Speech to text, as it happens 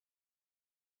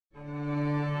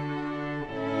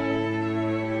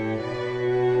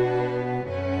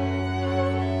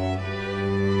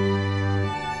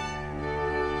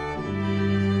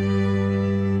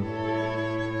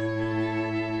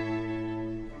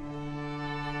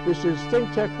This is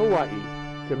ThinkTech Hawaii.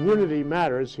 Community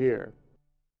matters here.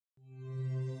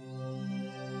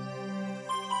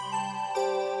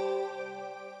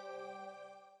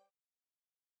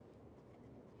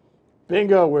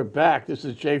 Bingo, we're back. This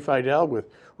is Jay Fidell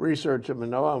with Research at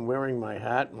Manoa. I'm wearing my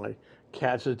hat, my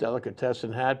Cat's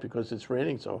delicatessen hat, because it's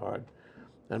raining so hard.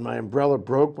 And my umbrella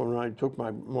broke when I took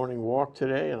my morning walk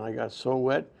today, and I got so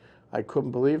wet, I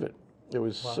couldn't believe it. It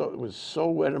was so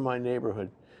wet in my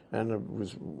neighborhood, and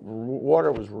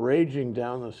water was raging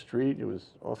down the street. It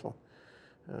was awful.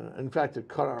 In fact, it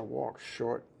cut our walk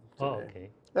short today. Oh, okay.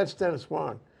 That's Dennis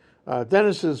Hwang.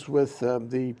 Dennis is with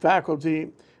the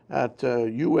faculty at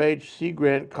Sea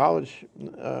Grant College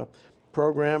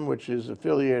program, which is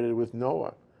affiliated with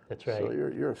Manoa. That's right. So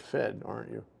you're a Fed,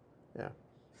 aren't you? Yeah.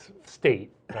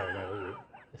 State. No.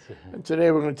 And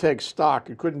today we're going to take stock.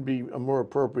 It couldn't be a more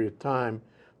appropriate time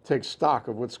to take stock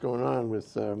of what's going on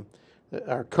with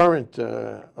our current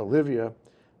Olivia,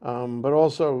 but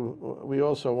also we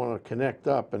also want to connect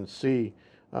up and see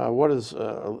what does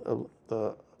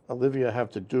Olivia have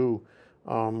to do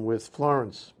with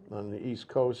Florence on the East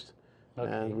Coast,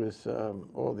 okay, and with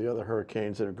all the other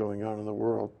hurricanes that are going on in the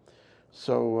world.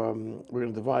 So we're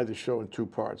going to divide the show in two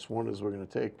parts. One is we're going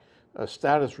to take a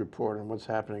status report on what's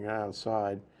happening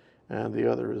outside, and the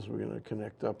other is we're going to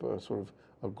connect up a sort of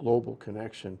a global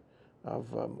connection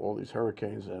of all these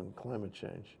hurricanes and climate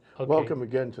change. Okay. Welcome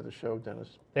again to the show,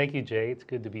 Dennis. Thank you, Jay. It's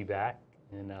good to be back,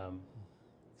 and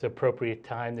it's appropriate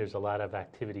time. There's a lot of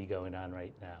activity going on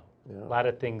right now. Yeah. A lot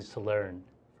of things to learn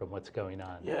from what's going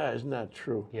on. Yeah, isn't that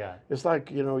true? Yeah. It's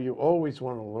like, you know, you always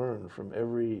want to learn from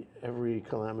every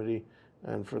calamity,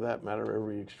 and for that matter,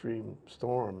 every extreme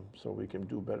storm, so we can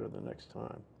do better the next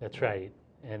time. That's right.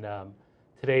 And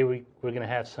today we're going to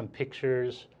have some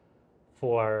pictures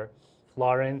for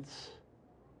Florence,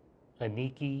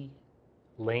 Aniki,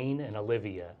 Lane, and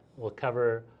Olivia. We'll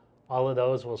cover all of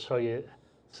those. We'll show you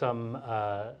some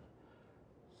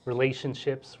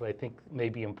relationships I think may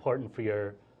be important for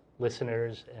your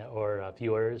listeners or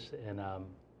viewers, and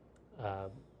a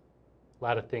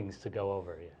lot of things to go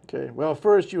over here. Okay. Well,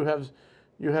 first you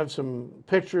have some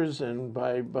pictures, and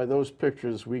by those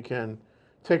pictures we can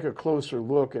take a closer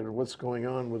look at what's going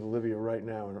on with Olivia right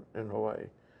now in Hawaii.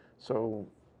 So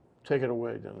take it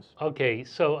away, Dennis. Okay.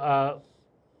 So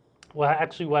well,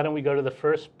 actually, why don't we go to the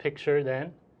first picture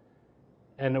then?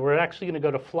 And we're actually going to go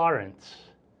to Florence,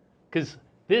 because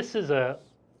this is a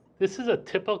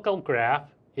typical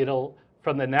graph. It'll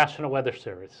from the National Weather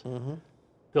Service. Mm-hmm.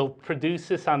 They'll produce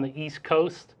this on the East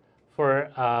Coast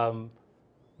for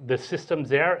the systems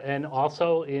there, and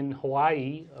also in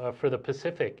Hawaii for the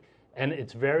Pacific. And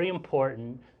it's very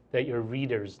important that your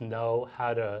readers know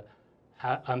how to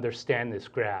understand this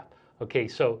graph. Okay,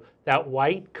 so that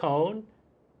white cone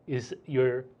is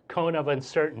your cone of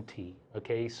uncertainty.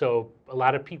 Okay, so a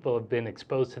lot of people have been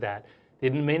exposed to that. They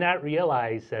may not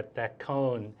realize that that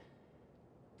cone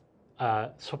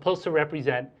supposed to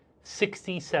represent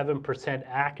 67%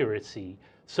 accuracy.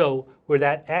 So where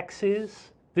that X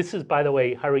is, this is, by the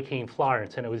way, Hurricane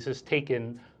Florence, and it was just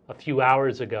taken a few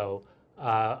hours ago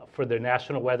for the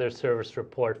National Weather Service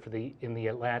report in the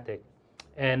Atlantic.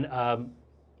 And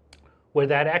where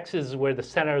that X is where the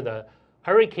center of the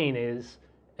hurricane is,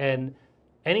 and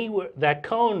anywhere that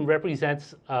cone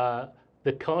represents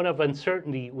the cone of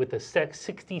uncertainty with a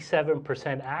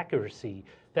 67% accuracy.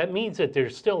 That means that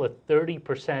there's still a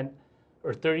 30%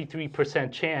 or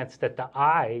 33% chance that the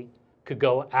eye could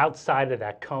go outside of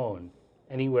that cone,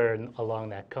 anywhere along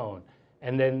that cone.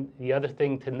 And then the other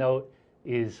thing to note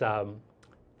is the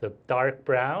dark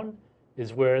brown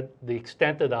is where the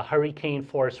extent of the hurricane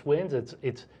force winds.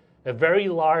 It's a very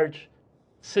large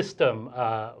system,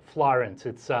 Florence.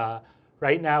 It's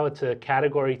right now it's a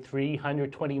Category 3,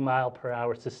 120 mile per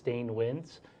hour sustained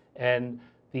winds, and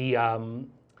the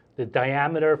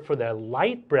diameter for the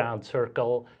light brown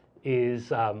circle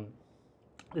is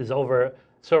over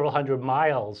several hundred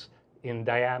miles in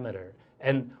diameter.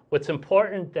 And what's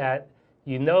important that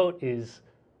you note is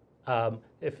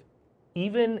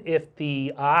even if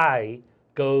the eye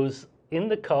goes in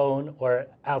the cone or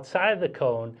outside of the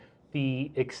cone,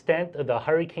 the extent of the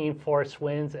hurricane force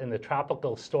winds and the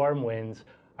tropical storm winds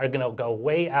are going to go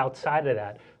way outside of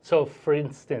that. So for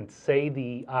instance, say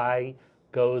the eye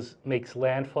makes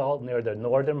landfall near the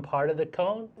northern part of the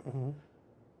cone, mm-hmm.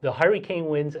 The hurricane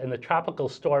winds and the tropical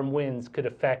storm winds could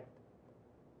affect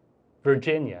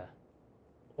Virginia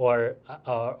or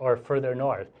further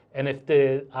north. And if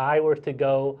the eye were to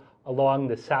go along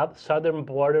the southern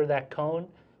border of that cone,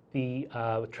 the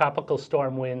tropical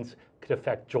storm winds could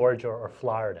affect Georgia or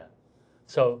Florida.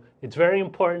 So it's very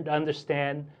important to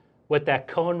understand what that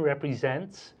cone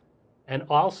represents, and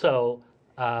also,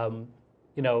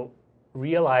 you know,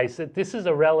 realize that this is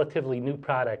a relatively new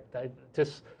product.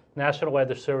 Just National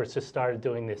Weather Service just started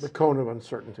doing this. The cone of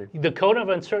uncertainty. The cone of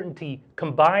uncertainty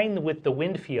combined with the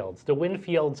wind fields. The wind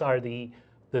fields are the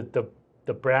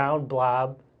brown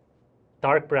blob,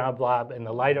 dark brown blob, and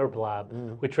the lighter blob,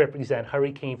 which represent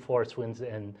hurricane force winds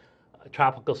and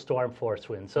tropical storm force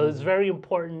winds. So it's very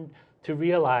important to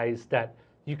realize that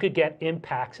you could get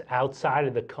impacts outside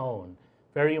of the cone.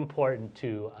 Very important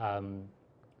to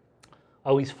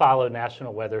always follow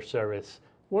National Weather Service.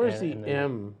 Where's the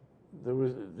M? There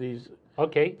was these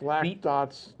black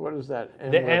dots. What is that?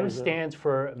 The M stands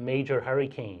for major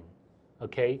hurricane.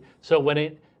 Okay, so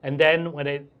when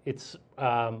it's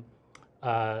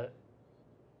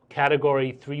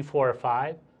category 3, 4, or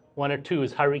 5. 1 or 2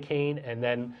 is hurricane, and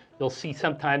then you'll see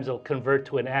sometimes it'll convert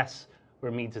to an S,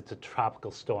 where it means it's a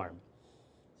tropical storm.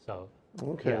 So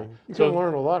okay, you can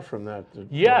learn a lot from that.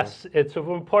 Yes, it's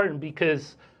important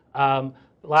because a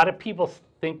lot of people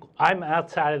think I'm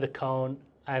outside of the cone,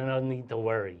 I don't need to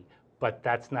worry, but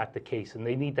that's not the case, and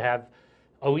they need to have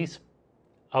always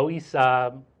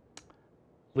listen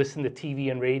to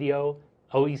TV and radio.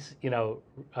 Always, you know,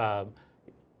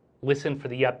 listen for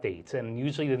the updates, and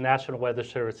usually the National Weather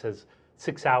Service has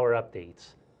 6-hour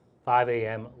updates: 5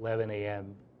 a.m., 11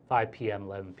 a.m., 5 p.m.,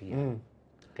 11 p.m.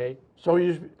 Okay. So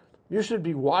you should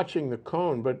be watching the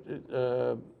cone, but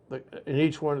in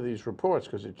each one of these reports,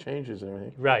 because it changes and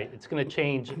everything. Right, it's going to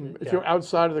change. If you're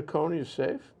outside of the cone, are you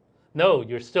safe? No,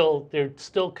 there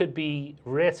still could be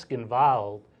risk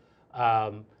involved.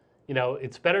 You know,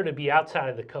 it's better to be outside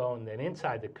of the cone than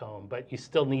inside the cone, but you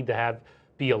still need to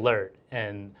be alert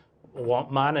and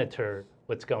monitor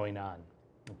what's going on.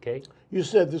 Okay. You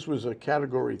said this was a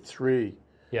category 3.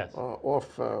 Yes.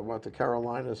 Off the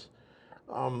Carolinas,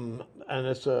 and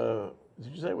it's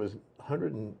did you say it was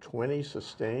 120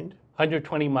 sustained?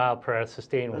 120 mile per hour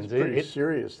sustained That's winds. pretty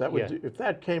serious. That would yeah. if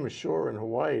that came ashore in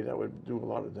Hawaii, that would do a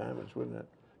lot of damage, wouldn't it?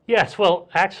 Yes. Well,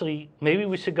 actually, maybe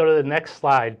we should go to the next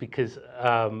slide because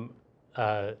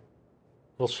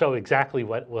we'll show exactly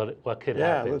what could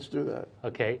happen. Yeah, let's do that.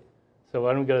 Okay. So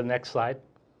why don't we go to the next slide?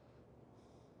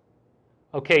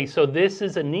 Okay. So this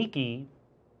is Iniki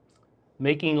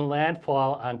making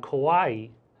landfall on Kauai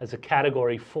as a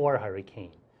category 4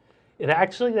 hurricane. It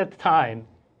actually, at the time,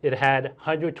 it had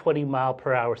 120 mile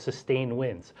per hour sustained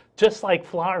winds, just like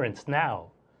Florence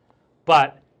now.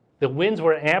 But the winds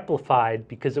were amplified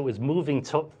because it was moving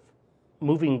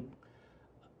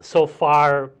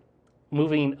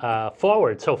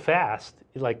forward so fast,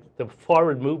 like the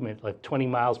forward movement, like 20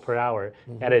 miles per hour,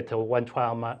 added to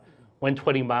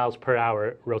 120 miles per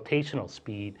hour rotational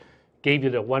speed, gave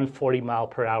you the 140 mile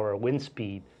per hour wind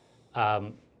speed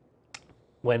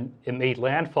when it made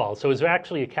landfall. So it was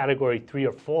actually a category 3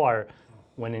 or 4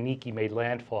 when Iniki made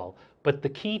landfall. But the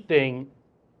key thing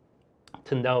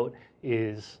to note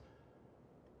is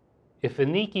if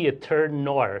Iniki had turned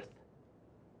north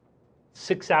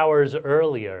 6 hours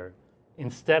earlier,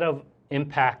 instead of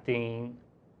impacting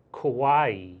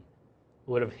Kauai, it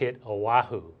would have hit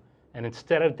Oahu. And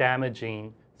instead of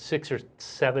damaging 6,000 or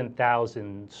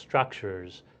 7,000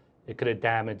 structures, it could have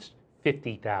damaged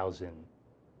 50,000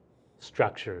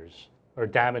 structures, or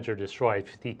damaged or destroyed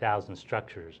 50,000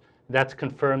 structures. That's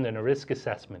confirmed in a risk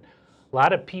assessment. A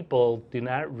lot of people do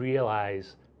not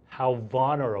realize how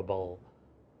vulnerable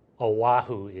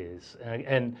Oahu is.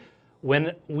 And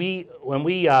when we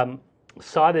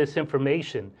saw this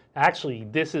information, actually,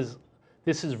 this is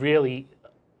really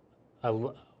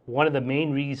one of the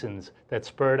main reasons that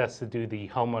spurred us to do the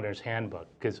homeowner's handbook,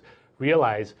 because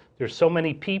realize there's so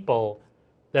many people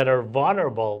that are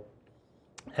vulnerable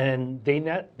and they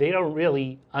don't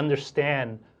really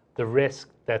understand the risk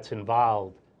that's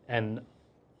involved and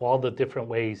all the different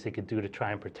ways they could do to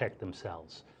try and protect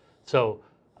themselves. So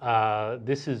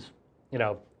this is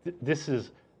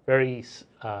very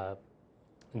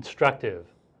instructive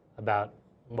about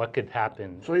what could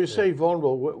happen. So you say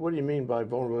vulnerable. What do you mean by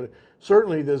vulnerable?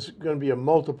 Certainly, there's going to be a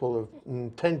multiple of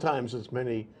 10 times as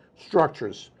many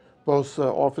structures, both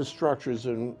office structures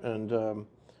and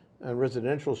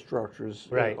residential structures.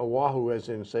 Right. Oahu, as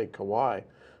in say Kauai.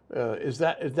 Is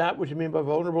that what you mean by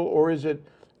vulnerable, or is it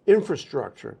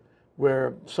infrastructure,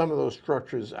 where some of those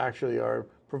structures actually are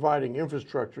providing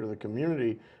infrastructure to the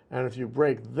community, and if you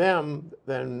break them,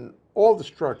 then all the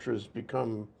structures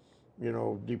become,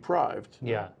 deprived?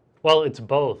 Yeah. Well, it's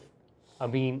both. I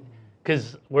mean,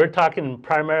 because we're talking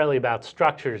primarily about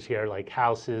structures here, like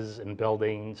houses and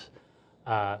buildings,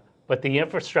 but the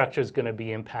infrastructure is going to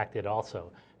be impacted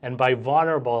also. And by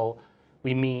vulnerable,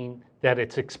 we mean that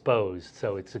it's exposed.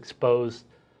 So it's exposed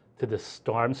to the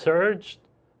storm surge,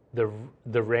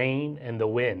 the rain, and the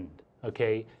wind.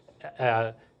 Okay,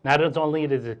 not only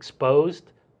is it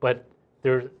exposed, but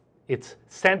it's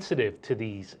sensitive to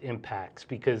these impacts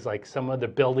because like some of the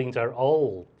buildings are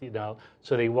old,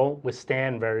 so they won't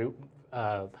withstand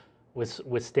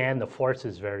withstand the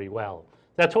forces very well.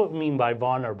 That's what we mean by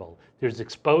vulnerable. There's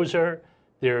exposure,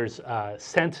 there's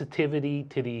sensitivity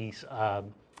to these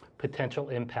potential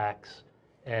impacts,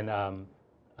 and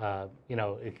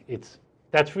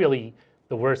that's really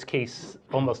the worst case,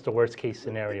 almost the worst case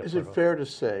scenario. Is it fair to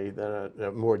say that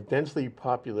a more densely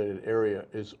populated area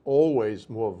is always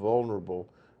more vulnerable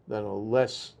than a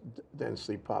less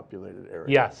densely populated area?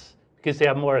 Yes, because they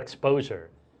have more exposure.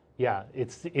 Yeah,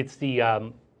 it's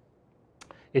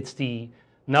the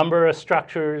number of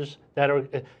structures that are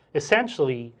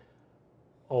essentially.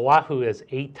 Oahu has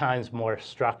 8 times more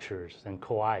structures than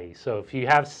Kauai. So if you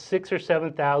have 6,000 or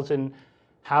 7,000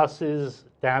 houses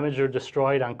damaged or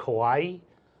destroyed on Kauai,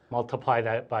 multiply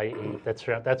that by 8. That's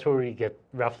where we get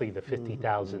roughly the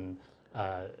 50,000.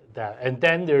 And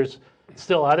then there's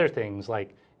still other things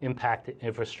like impacted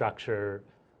infrastructure,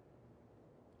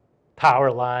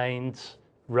 power lines,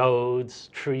 roads,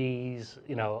 trees,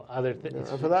 other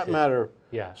things. For that matter,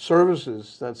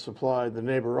 services that supply the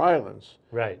neighbor islands.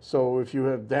 Right. So if you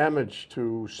have damage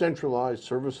to centralized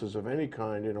services of any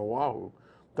kind in Oahu,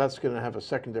 that's going to have a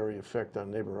secondary effect on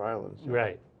neighbor islands.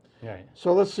 Right. Right.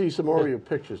 So let's see some more of your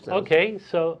pictures, Dennis. Okay,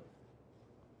 so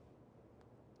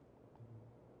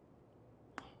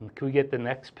can we get the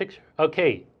next picture?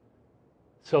 Okay,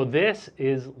 so this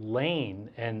is Lane,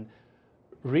 and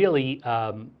really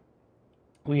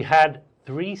we had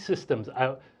 3 systems.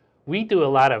 We do a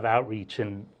lot of outreach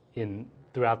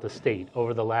throughout the state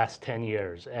over the last 10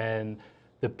 years, and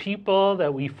the people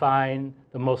that we find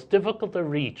the most difficult to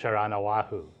reach are on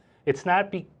Oahu. It's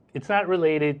not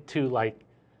related to like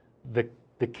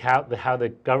how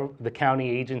the county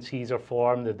agencies are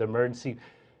formed, the emergency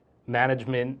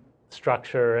management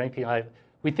structure or anything like that.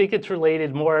 We think it's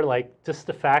related more like just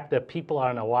the fact that people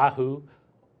on Oahu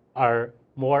are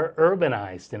more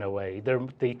urbanized in a way.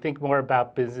 They think more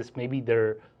about business. Maybe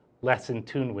they're less in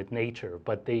tune with nature,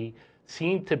 but they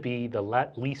seem to be the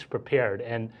least prepared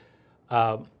and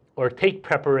or take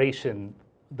preparation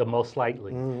the most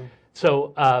lightly.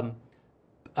 So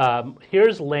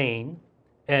here's Lane,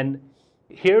 and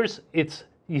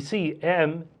you see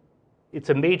M, it's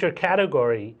a major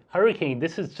category hurricane.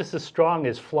 This is just as strong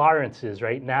as Florence is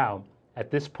right now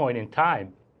at this point in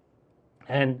time.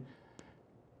 And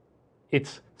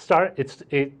it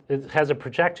has a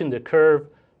projection to curve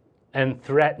and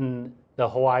threaten the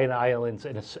Hawaiian Islands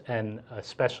and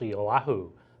especially Oahu.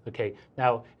 Okay,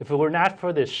 now if it were not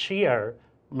for this shear,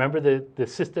 remember the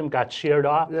system got sheared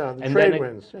off? Yeah, the trade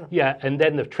winds. Yeah, and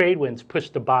then the trade winds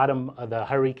pushed the bottom of the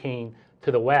hurricane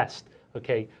to the west.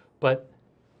 Okay, but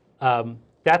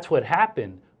that's what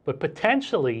happened. But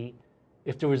potentially,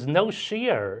 if there was no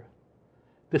shear,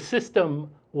 the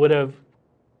system would have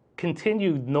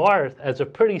continued north as a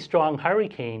pretty strong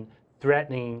hurricane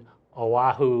threatening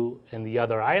Oahu and the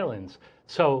other islands.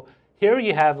 So here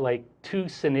you have like 2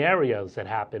 scenarios that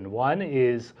happened. One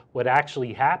is what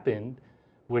actually happened,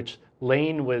 which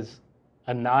Lane was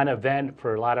a non-event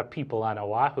for a lot of people on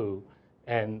Oahu,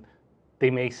 and they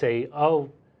may say, oh,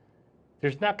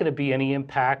 there's not going to be any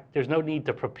impact, there's no need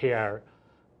to prepare.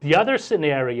 The other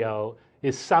scenario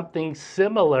is something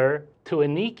similar to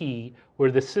Aniki,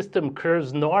 where the system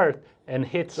curves north and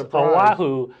hits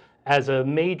Oahu as a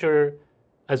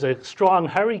strong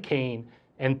hurricane,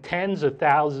 and tens of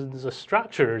thousands of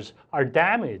structures are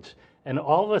damaged. And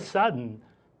all of a sudden,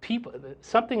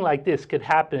 something like this could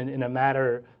happen in a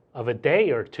matter of a day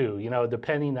or 2,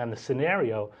 depending on the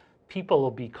scenario. People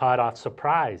will be caught off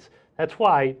surprise. That's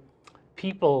why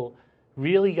people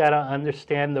really got to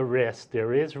understand the risk.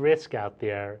 There is risk out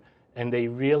there, and they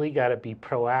really got to be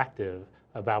proactive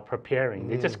about preparing.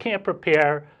 They just can't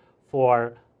prepare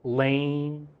for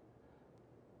Lane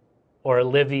or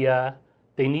Olivia.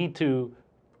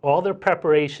 All their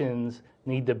preparations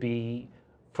need to be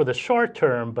for the short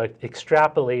term, but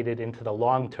extrapolated into the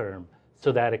long term,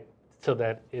 so that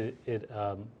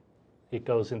it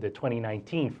goes into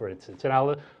 2019, for instance.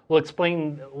 And we'll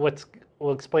explain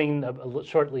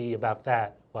shortly about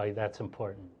that, why that's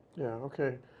important. Yeah.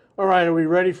 Okay. All right. Are we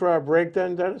ready for our break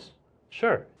then, Dennis?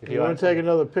 Sure. If you want to take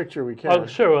another picture, we can. Oh,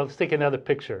 sure. Well, let's take another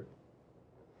picture.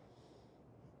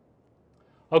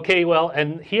 Okay. Well,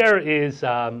 and here's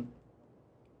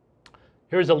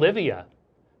Olivia.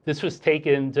 This was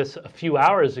taken just a few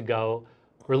hours ago,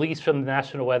 released from the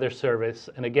National Weather Service.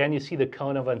 And again, you see the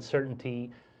cone of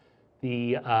uncertainty.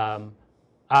 The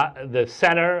The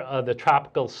center of the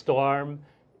tropical storm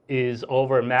is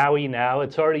over Maui now.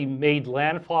 It's already made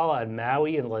landfall on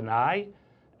Maui and Lanai.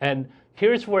 And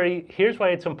here's why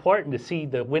it's important to see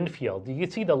the wind field. Do you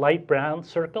see the light brown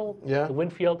circle? Yeah. The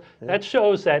wind field? Yeah. That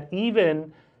shows that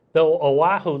even though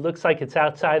Oahu looks like it's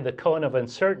outside the cone of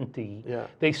uncertainty, Yeah.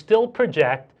 they still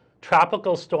project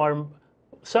tropical storm,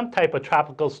 some type of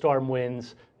tropical storm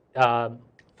winds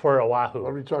for Oahu. What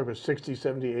are we talking about, 60,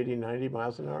 70, 80, 90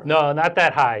 miles an hour? No, not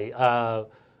that high.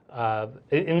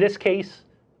 In this case,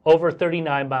 over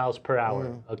 39 miles per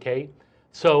hour. Okay,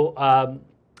 so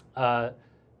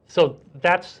so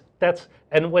that's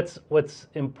and what's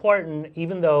important.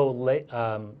 Even though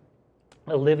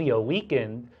Olivia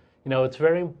weakened, it's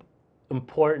very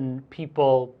important.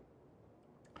 People,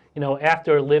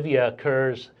 after Olivia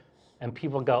occurs, and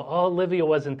people go, "Oh, Olivia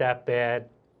wasn't that bad.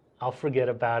 I'll forget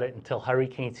about it until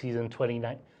hurricane season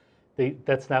 29."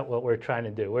 That's not what we're trying to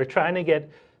do. We're trying to get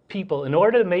people, in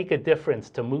order to make a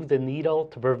difference, to move the needle,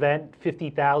 to prevent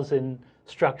 50,000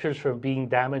 structures from being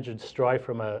damaged or destroyed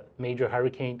from a major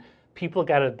hurricane. People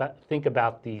got to think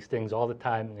about these things all the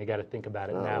time, and they got to think about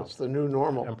it now. It's the new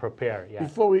normal. And prepare. Yeah.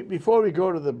 Before we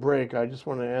go to the break, I just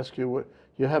want to ask you, what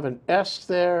you have an S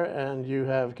there, and you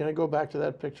have. Can I go back to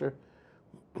that picture?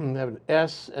 You have an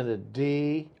S and a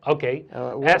D. Okay.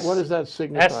 What does that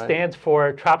signify? S stands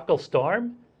for tropical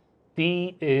storm.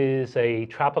 D is a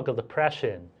tropical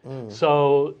depression.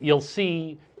 So you'll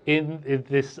see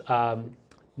these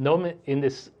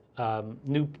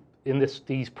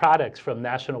products from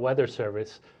National Weather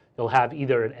Service, you'll have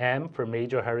either an M for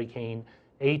major hurricane,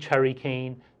 H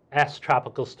hurricane, S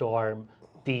tropical storm,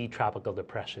 D tropical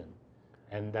depression,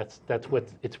 and that's what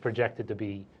it's projected to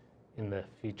be in the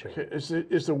future.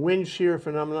 Is the wind shear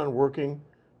phenomenon working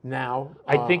now?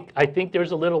 I think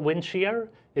there's a little wind shear.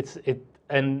 We'd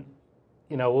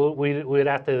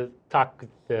have to talk to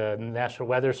the National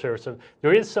Weather Service.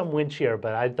 There is some wind shear,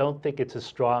 but I don't think it's as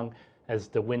strong as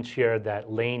the wind shear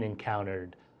that Lane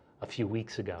encountered a few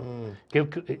weeks ago.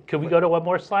 Could we go to one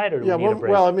more slide, or do we need a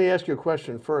break? Well, let me ask you a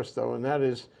question first, though, and that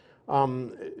is,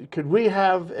 could we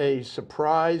have a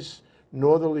surprise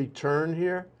northerly turn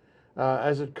here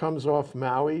as it comes off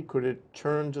Maui? Could it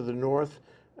turn to the north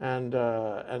and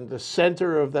the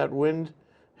center of that wind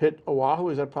hit Oahu?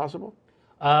 Is that possible?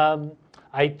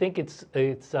 I think it's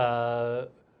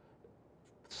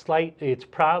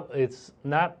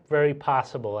not very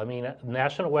possible. I mean,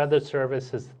 National Weather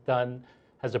Service has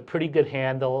a pretty good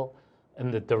handle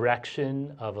in the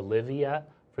direction of Olivia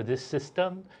for this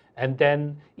system. And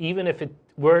then even if it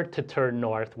were to turn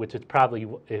north, which it probably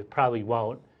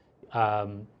won't,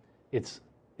 it's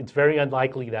very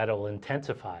unlikely that it'll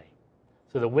intensify.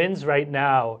 So the winds right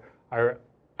now are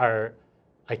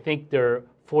I think they're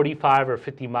 45 or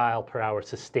 50 mile per hour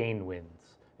sustained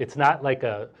winds. It's not like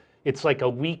it's like a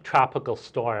weak tropical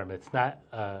storm. It's not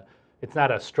a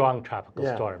strong tropical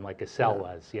storm like a cell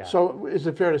was. Yeah. So is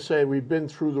it fair to say we've been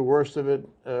through the worst of it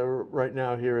right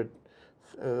now here at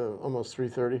almost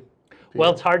 3:30 p.m.?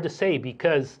 Well, it's hard to say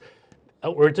because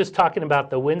we're just talking about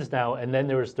the winds now, and then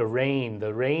there's the rain.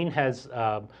 The rain bands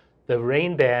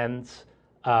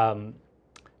have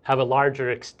a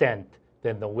larger extent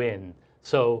than the wind.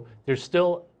 So there's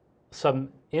still some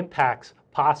impacts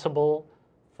possible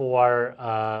for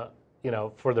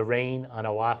the rain on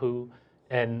Oahu,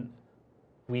 and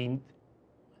we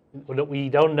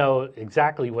don't know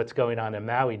exactly what's going on in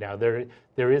Maui now. There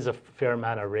is a fair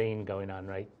amount of rain going on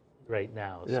right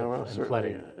now. Yeah, well, certainly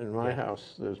flooding. In my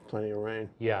house, there's plenty of rain.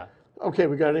 Yeah. Okay,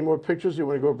 we got any more pictures? You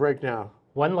want to go break now?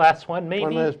 One last one, maybe.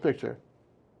 One last picture.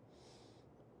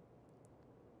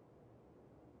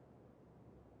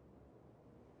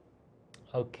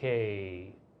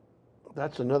 Okay.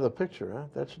 That's another picture, huh?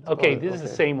 That's okay. This is the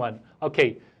same one.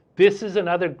 Okay, this is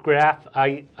another graph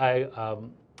I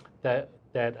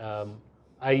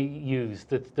use.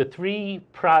 The three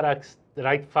products that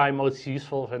I find most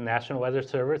useful for the National Weather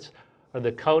Service are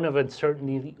the cone of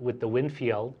uncertainty with the wind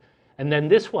field, and then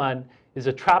this one is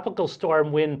a tropical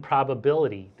storm wind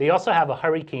probability. They also have a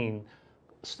hurricane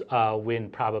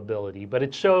wind probability, but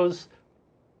it shows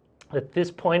at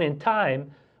this point in time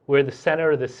where the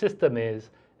center of the system is,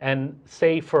 and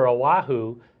say for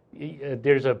Oahu,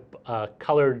 there's a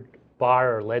colored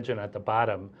bar or legend at the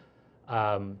bottom.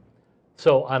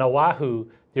 So on Oahu,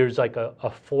 there's like a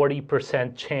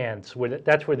 40% chance,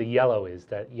 that's where the yellow is,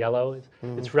 that yellow is,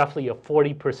 it's roughly a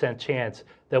 40% chance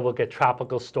that we'll get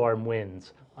tropical storm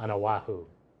winds on Oahu,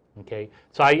 okay?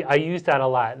 So I use that a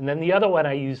lot. And then the other one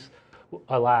I use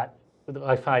a lot,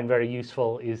 I find very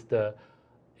useful, is the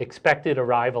expected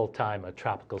arrival time of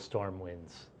tropical storm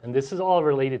winds. And this is all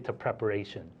related to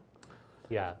preparation.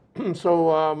 Yeah.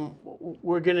 So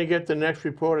we're going to get the next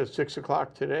report at 6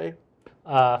 o'clock today?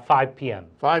 5 p.m.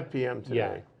 5 p.m.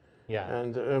 today. Yeah.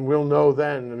 And we'll know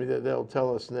then. I mean, they'll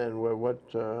tell us then what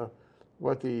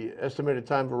the estimated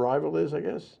time of arrival is, I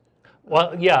guess.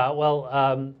 Well, yeah.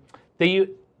 Well, they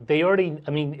already.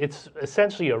 I mean, it's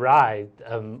essentially arrived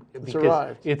because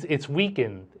arrived. it's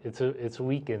weakened. It's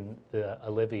weakened,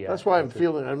 Olivia. That's why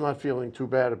I'm not feeling too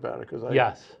bad about it, because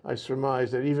I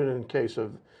surmise that even in case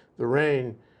of the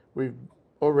rain, we've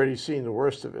already seen the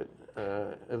worst of it,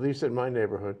 at least in my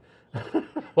neighborhood.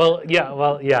 Well,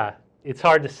 yeah. It's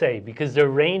hard to say because there are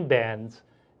rain bands,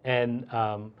 and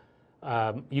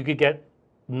you could get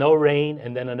no rain,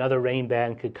 and then another rain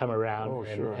band could come around. Oh,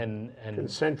 sure. And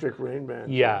concentric rain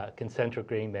bands. Yeah, concentric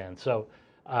rain bands. So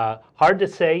hard to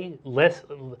say.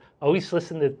 Always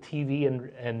listen to TV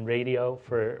and radio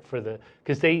for the,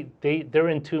 because they're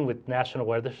in tune with National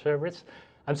Weather Service.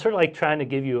 I'm sort of like trying to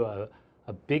give you a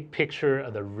big picture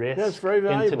of the risk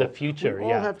into the future.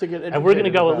 We all have to get educated. And we're going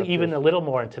to go even a little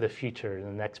more into the future in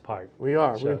the next part. We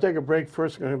are. We're going to take a break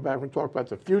first. We're going to come back and talk about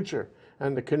the future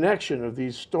and the connection of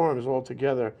these storms all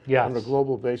together on a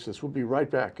global basis. We'll be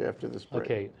right back after this break.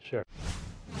 Okay, sure.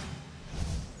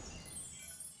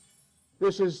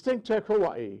 This is ThinkTech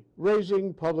Hawaii,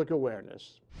 raising public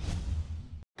awareness.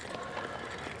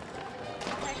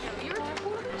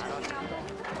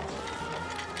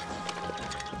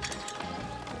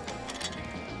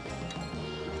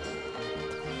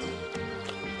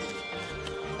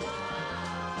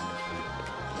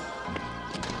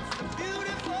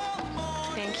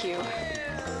 Thank you.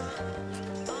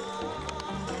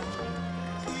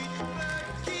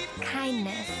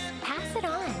 Kindness. Pass it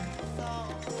on.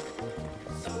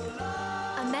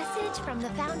 A message from the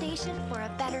Foundation for a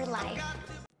Better Life.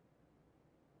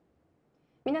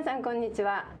 皆さんこんにち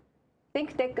は。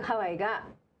ThinkTech Hawaii が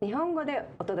日本語で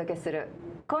お届けする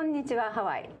こんにちはハ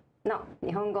ワイの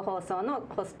日本語放送の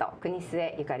ホスト国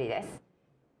末ゆかりです。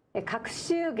各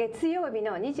週月曜日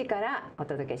の2時からお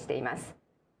届けしています。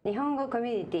日本語コ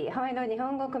ミュニティ、ハワイの日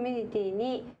本語コミュニティ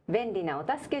に便利なお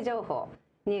助け情報、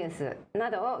ニュースな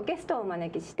どをゲストをお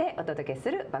招きしてお届けす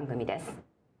る番組です。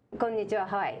こんにちは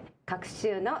ハワイ、各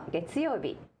週の月曜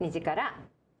日2時から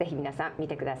ぜひ皆さん見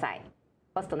てください。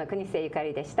ホストの国末ゆか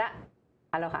りでした。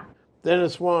アロハ。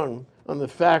Dennis Hwang on the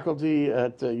faculty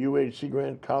at UHC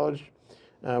Grant College,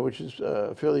 which is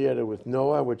affiliated with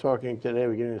Manoa. We're talking today,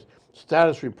 we're getting a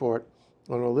status report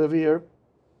on Olivia,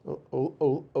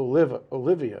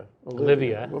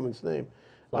 woman's name.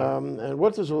 And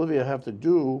what does Olivia have to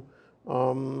do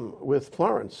with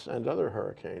Florence and other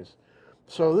hurricanes?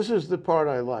 So this is the part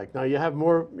I like. Now you have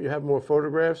more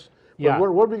photographs. Yeah. What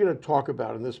are we going to talk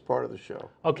about in this part of the show?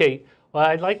 Okay. Well,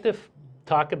 I'd like to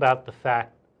talk about the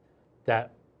fact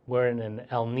that we're in an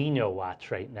El Nino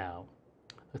watch right now.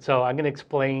 So I'm going to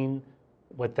explain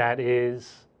what that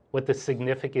is, what the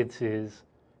significance is,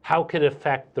 how it could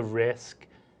affect the risk,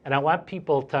 and I want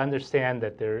people to understand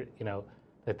that there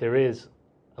is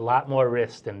a lot more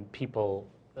risk than people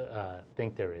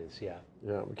think there is. Yeah.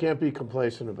 Yeah, we can't be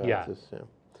complacent about this. Yeah.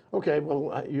 Okay.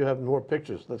 Well, you have more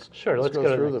pictures. Let's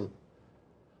go through them.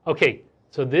 Okay.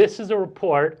 So this is a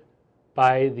report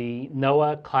by the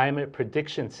NOAA Climate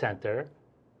Prediction Center.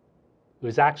 It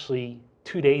was actually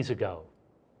 2 days ago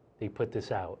they put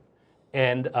this out.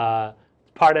 And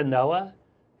part of NOAA,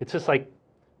 it's just like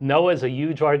NOAA is a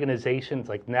huge organization. It's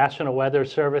like National Weather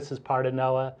Service is part of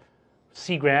NOAA.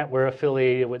 Sea Grant, we're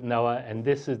affiliated with NOAA, and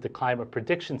this is the Climate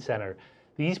Prediction Center.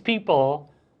 These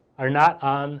people are not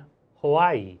on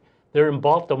Hawaii. They're in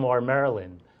Baltimore,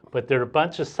 Maryland, but they're a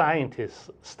bunch of scientists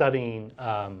studying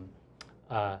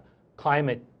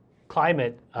climate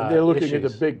and they're looking issues.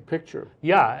 at the big picture.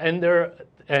 Yeah, and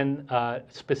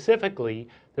specifically,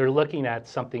 they're looking at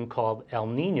something called El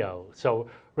Nino. So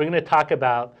we're going to talk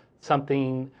about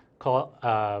something called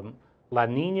La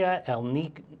Nina,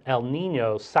 El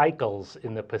Nino cycles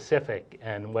in the Pacific,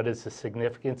 and what is the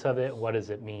significance of it? What does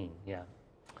it mean? Yeah.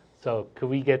 So could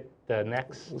we get the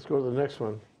next? Let's go to the next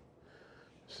one.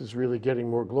 This is really getting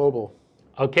more global.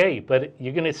 Okay, but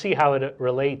you're going to see how it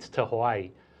relates to Hawaii.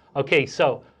 Okay,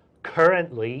 so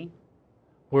currently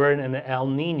we're in an El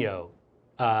Nino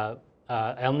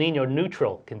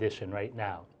neutral condition right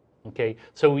now. Okay,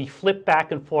 so we flip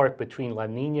back and forth between La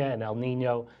Nina and El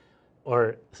Nino,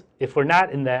 or if we're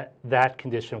not in that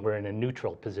condition, we're in a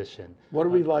neutral position. What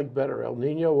do we like better, El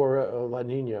Nino or La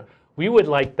Nina? We would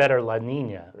like better La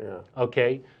Nina. Yeah.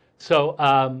 Okay, so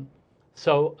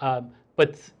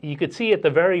but you could see at the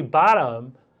very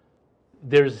bottom,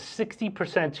 there's a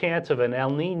 60% chance of an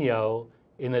El Nino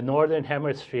in the northern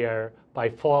hemisphere by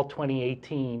fall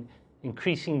 2018,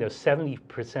 increasing to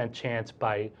 70% chance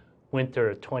by winter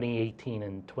of 2018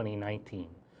 and 2019.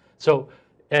 So,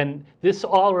 and this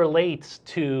all relates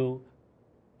to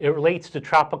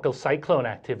tropical cyclone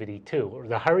activity too, or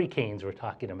the hurricanes we're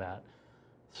talking about.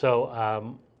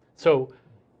 So,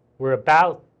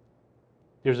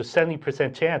 there's a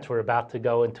 70% chance we're about to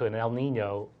go into an El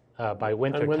Nino by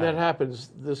winter And when time. that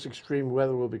happens, this extreme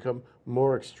weather will become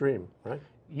more extreme, right?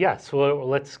 Yes, well,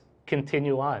 let's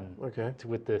continue on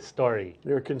with the story.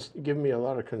 You're giving me a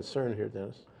lot of concern here,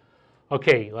 Dennis.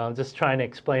 Okay, well, I'm just trying to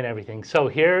explain everything. So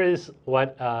here is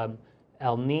what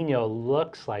El Nino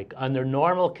looks like. Under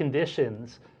normal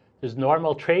conditions, there's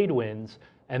normal trade winds,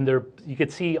 and you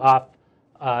could see off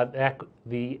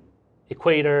the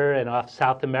equator and off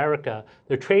South America,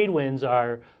 the trade winds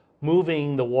are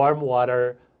moving the warm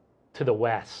water to the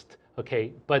west,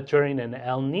 okay? But during an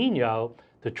El Nino,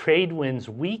 the trade winds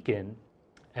weaken,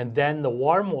 and then the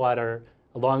warm water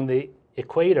along the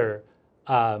equator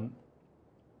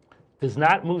does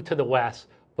not move to the west,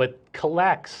 but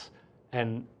collects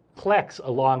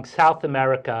along South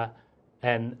America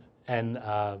and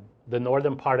the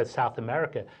northern part of South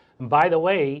America. And by the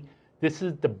way, this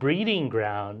is the breeding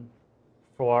ground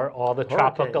for all the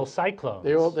tropical cyclones.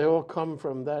 They all come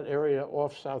from that area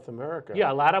off South America.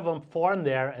 Yeah, a lot of them form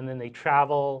there, and then they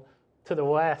travel to the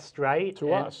west, right?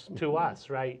 To us. To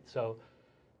us, right? So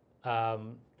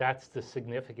that's the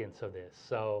significance of this.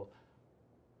 So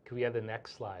can we have the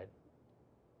next slide?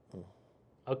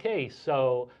 Okay,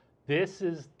 so this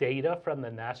is data from the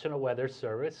National Weather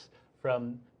Service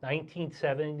from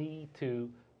 1970 to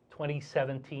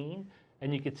 2017,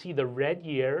 and you can see the red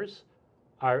years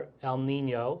are El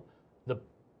Nino, the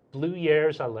blue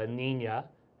years are La Nina,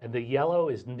 and the yellow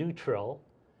is neutral.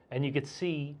 And you can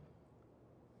see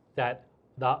that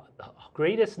the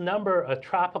greatest number of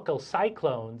tropical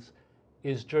cyclones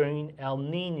is during El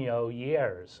Nino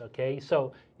years, okay?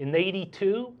 So in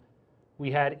 '82,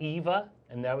 we had Eva,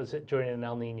 and that was it during an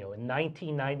El Nino. In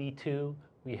 1992,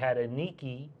 we had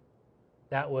Aniki,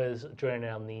 that was during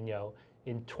El Nino.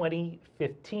 In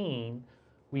 2015,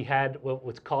 we had what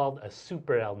was called a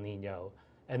super El Nino,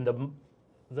 and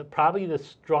probably the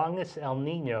strongest El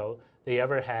Nino they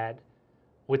ever had,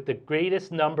 with the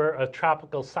greatest number of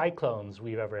tropical cyclones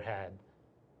we've ever had.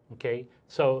 Okay,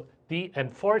 so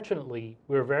and fortunately,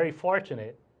 we were very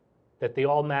fortunate that they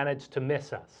all managed to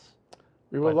miss us.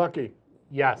 We were lucky.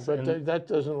 Yes, but that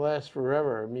doesn't last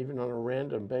forever, even on a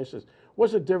random basis.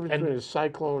 What's the difference between a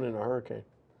cyclone and a hurricane?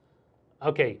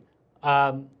 Okay.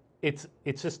 It's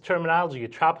just terminology. A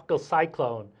tropical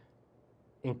cyclone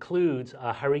includes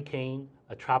a hurricane,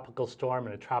 a tropical storm,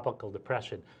 and a tropical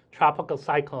depression. Tropical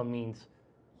cyclone means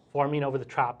forming over the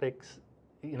tropics,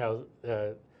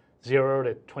 0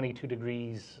 to 22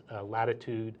 degrees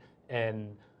latitude,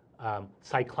 and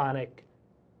cyclonic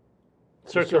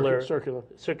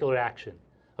circular action.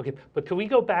 Okay, but can we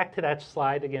go back to that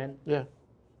slide again? Yeah.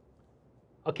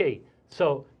 Okay,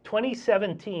 so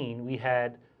 2017 we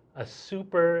had a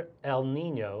super El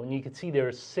Nino, and you can see there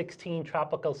are 16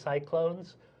 tropical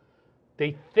cyclones.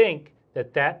 They think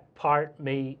that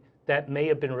may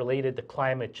have been related to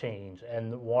climate change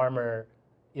and warmer.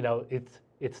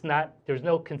 It's not. There's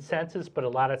no consensus, but a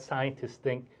lot of scientists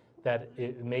think that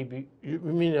it may be. You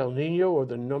mean El Nino or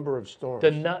the number of storms?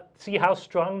 See how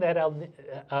strong that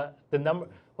the number.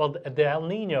 Well, the El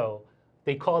Nino,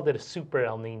 they called it a super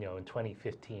El Nino in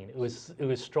 2015. It was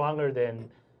stronger than.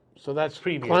 So that's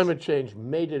previous. Climate change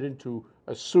made it into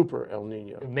a super El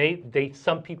Nino.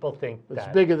 Some people think it's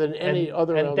that. bigger than any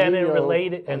other El Nino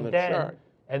on the chart.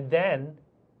 And then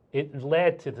it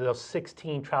led to those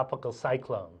 16 tropical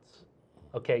cyclones.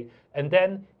 Okay, and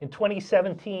then in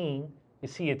 2017, you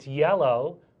see it's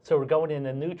yellow, so we're going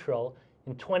into neutral.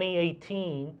 In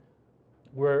 2018,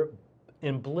 we're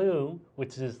in blue,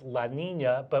 which is La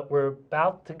Nina, but we're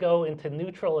about to go into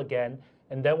neutral again,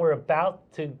 and then we're about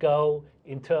to go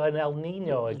into an El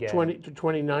Nino again. To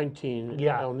 2019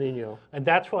 El Nino. And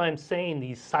that's why I'm saying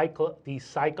these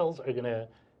cycles are going to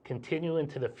continue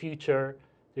into the future.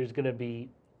 There's going to be,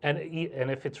 and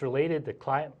if it's related to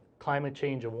climate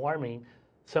change and warming,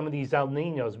 some of these El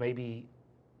Ninos may be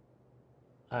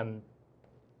out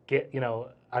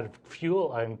of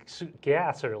fuel and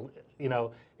gas, or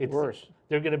it's worse.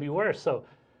 They're going to be worse. So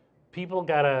people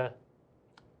got to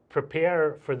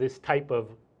prepare for this type of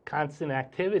constant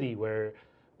activity where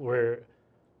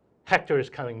Hector is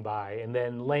coming by, and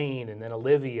then Lane, and then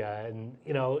Olivia, and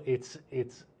it's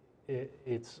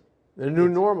the new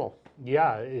normal.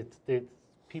 Yeah, it's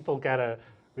people got to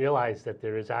realize that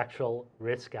there is actual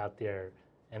risk out there,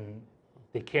 and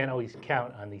they can't always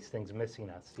count on these things missing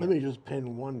us. Let me just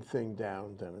pin one thing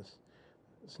down, Dennis.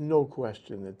 there's no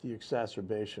question that the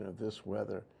exacerbation of this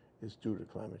weather is due to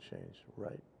climate change,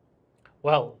 right?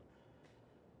 Well,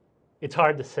 it's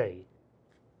hard to say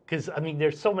because, I mean,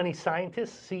 there's so many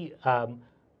scientists.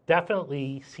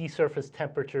 Definitely sea surface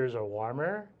temperatures are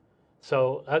warmer.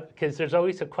 So, because there's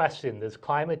always a question, does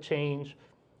climate change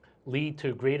lead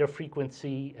to greater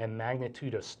frequency and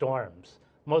magnitude of storms?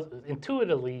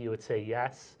 Intuitively, you would say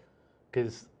yes,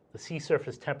 because the sea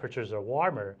surface temperatures are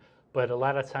warmer. But a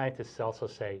lot of scientists also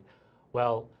say,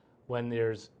 well, when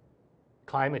there's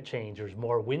climate change, there's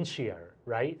more wind shear,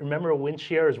 right? Remember, wind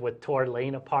shear is what tore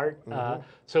Lane apart.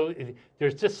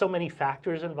 There's just so many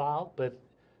factors involved. But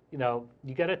you know,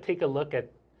 you got to take a look at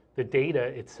the data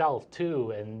itself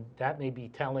too, and that may be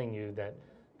telling you that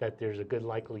there's a good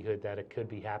likelihood that it could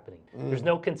be happening. There's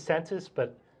no consensus,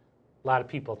 but a lot of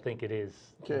people think it is.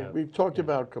 Okay, You know, we've talked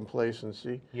about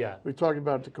complacency. Yeah. We've talked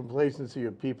about the complacency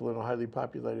of people in a highly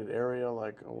populated area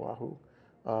like Oahu.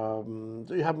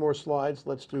 Do you have more slides?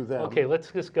 Let's do them. Okay,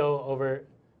 let's just go over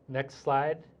next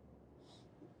slide.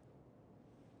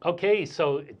 Okay,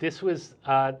 so this was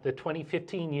the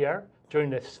 2015 year during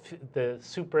the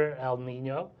Super El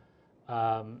Nino.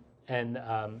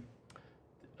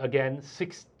 Again,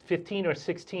 15 or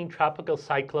 16 tropical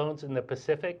cyclones in the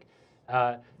Pacific.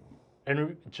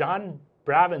 And John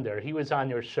Bravender, he was on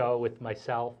your show with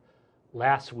myself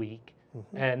last week.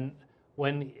 And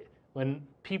when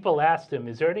people asked him,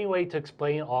 is there any way to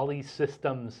explain all these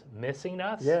systems missing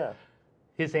us? Yeah.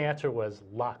 His answer was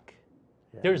luck.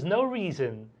 Yeah. There's no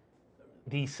reason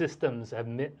these systems have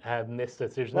missed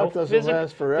us. There's luck doesn't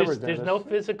last forever, there's no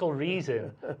physical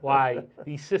reason why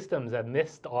these systems have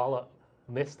missed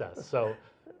us. So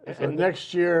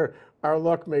next year, our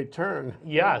luck may turn.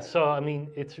 Yeah, so I mean,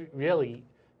 it's really,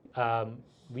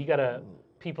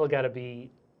 people gotta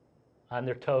be on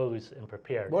their toes and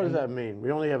prepared. What does that mean?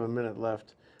 We only have a minute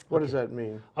left. What does that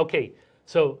mean? Okay,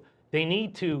 so they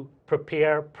need to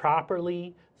prepare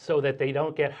properly so that they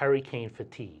don't get hurricane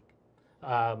fatigue.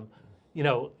 You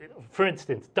know, for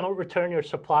instance, don't return your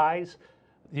supplies.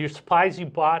 Your supplies you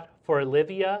bought for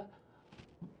Olivia,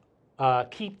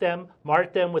 keep them,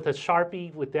 mark them with a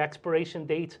Sharpie with the expiration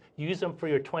dates, use them for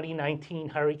your 2019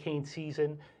 hurricane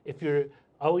season. If you're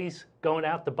always going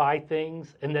out to buy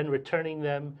things and then returning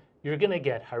them, you're gonna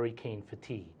get hurricane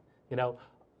fatigue. You know,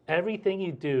 everything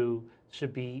you do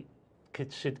should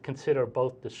consider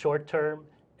both the short term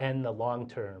and the long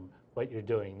term, what you're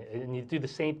doing. And you do the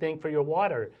same thing for your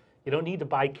water. You don't need to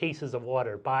buy cases of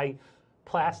water. Buy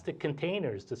plastic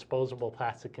containers, disposable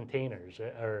plastic containers,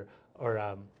 or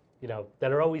you know,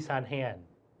 that are always on hand.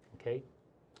 Okay.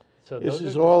 So this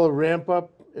is all a ramp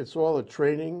up. It's all a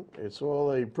training. It's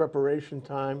all a preparation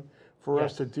time for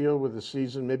us to deal with the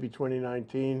season, maybe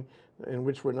 2019, in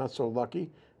which we're not so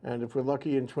lucky. And if we're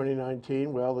lucky in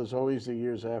 2019, well, there's always the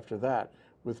years after that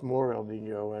with more El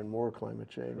Nino and more climate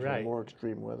change and more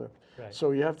extreme weather. Right.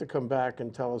 So you have to come back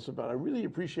and tell us about it. I really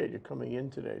appreciate you coming in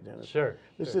today, Dennis. Sure.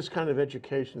 This kind of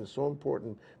education is so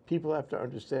important. People have to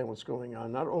understand what's going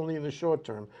on, not only in the short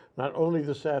term, not only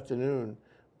this afternoon,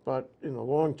 but in the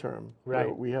long term.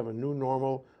 Right. We have a new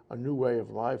normal, a new way of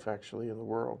life, actually, in the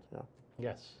world. Yeah.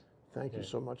 Yes. Thank you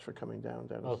so much for coming down,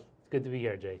 Dennis. Oh, it's good to be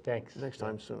here, Jay. Thanks. Next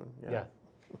time soon. Yeah.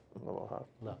 Aloha.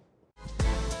 No.